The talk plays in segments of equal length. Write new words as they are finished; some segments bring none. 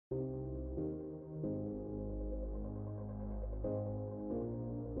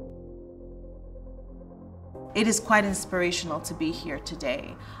It is quite inspirational to be here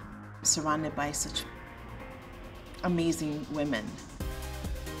today, surrounded by such amazing women.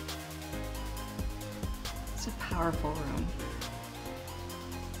 It's a powerful room.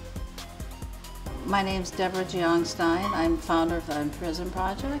 My name's Gloria Steinem. I'm founder of the unPrison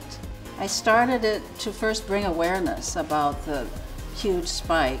project. I started it to first bring awareness about the huge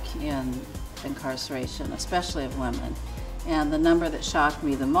spike in incarceration, especially of women. And the number that shocked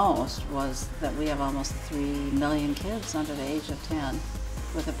me the most was that we have almost 3 million kids under the age of 10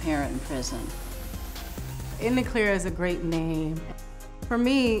 with a parent in prison. In the Clear is a great name. For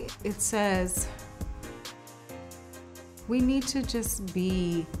me, it says we need to just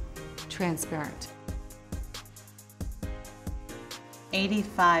be transparent.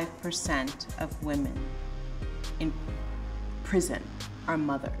 85% of women in prison are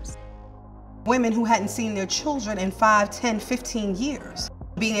mothers. Women who hadn't seen their children in 5, 10, 15 years.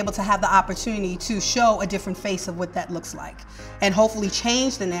 Being able to have the opportunity to show a different face of what that looks like and hopefully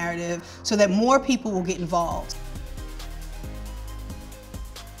change the narrative so that more people will get involved.